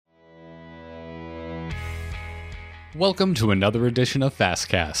Welcome to another edition of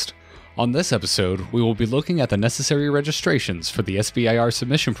Fastcast. On this episode, we will be looking at the necessary registrations for the SBIR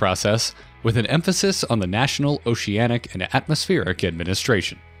submission process with an emphasis on the National Oceanic and Atmospheric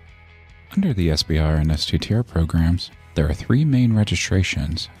Administration. Under the SBIR and STTR programs, there are three main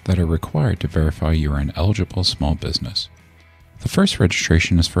registrations that are required to verify you are an eligible small business. The first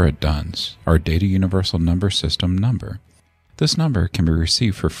registration is for a DUNS, or Data Universal Number System number. This number can be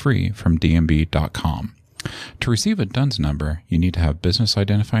received for free from dmb.com. To receive a DUNS number, you need to have business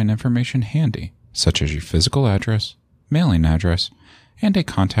identifying information handy, such as your physical address, mailing address, and a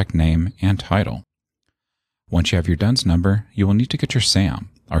contact name and title. Once you have your DUNS number, you will need to get your SAM,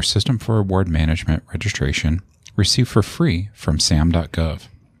 our System for Award Management registration, received for free from sam.gov.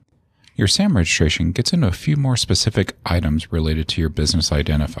 Your SAM registration gets into a few more specific items related to your business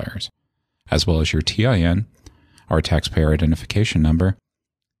identifiers, as well as your TIN, our taxpayer identification number,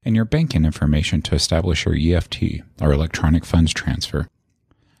 and your banking information to establish your EFT, or electronic funds transfer.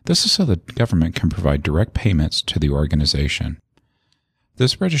 This is so the government can provide direct payments to the organization.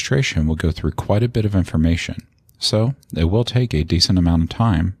 This registration will go through quite a bit of information, so it will take a decent amount of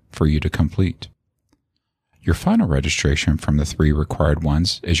time for you to complete. Your final registration from the three required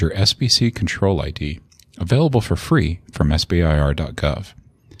ones is your SBC Control ID, available for free from SBIR.gov.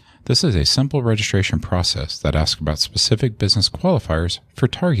 This is a simple registration process that asks about specific business qualifiers for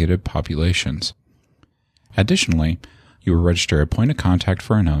targeted populations. Additionally, you will register a point of contact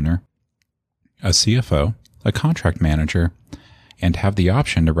for an owner, a CFO, a contract manager, and have the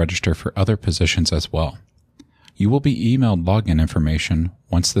option to register for other positions as well. You will be emailed login information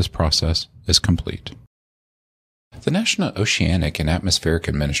once this process is complete. The National Oceanic and Atmospheric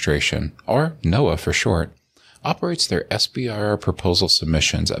Administration, or NOAA for short, operates their SBIR proposal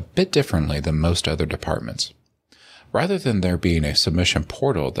submissions a bit differently than most other departments. Rather than there being a submission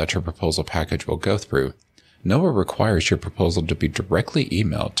portal that your proposal package will go through, NOAA requires your proposal to be directly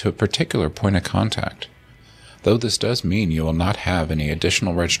emailed to a particular point of contact. Though this does mean you will not have any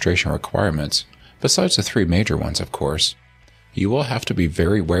additional registration requirements, besides the three major ones, of course, you will have to be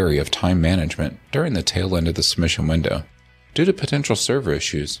very wary of time management during the tail end of the submission window, due to potential server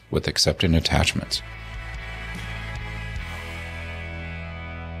issues with accepting attachments.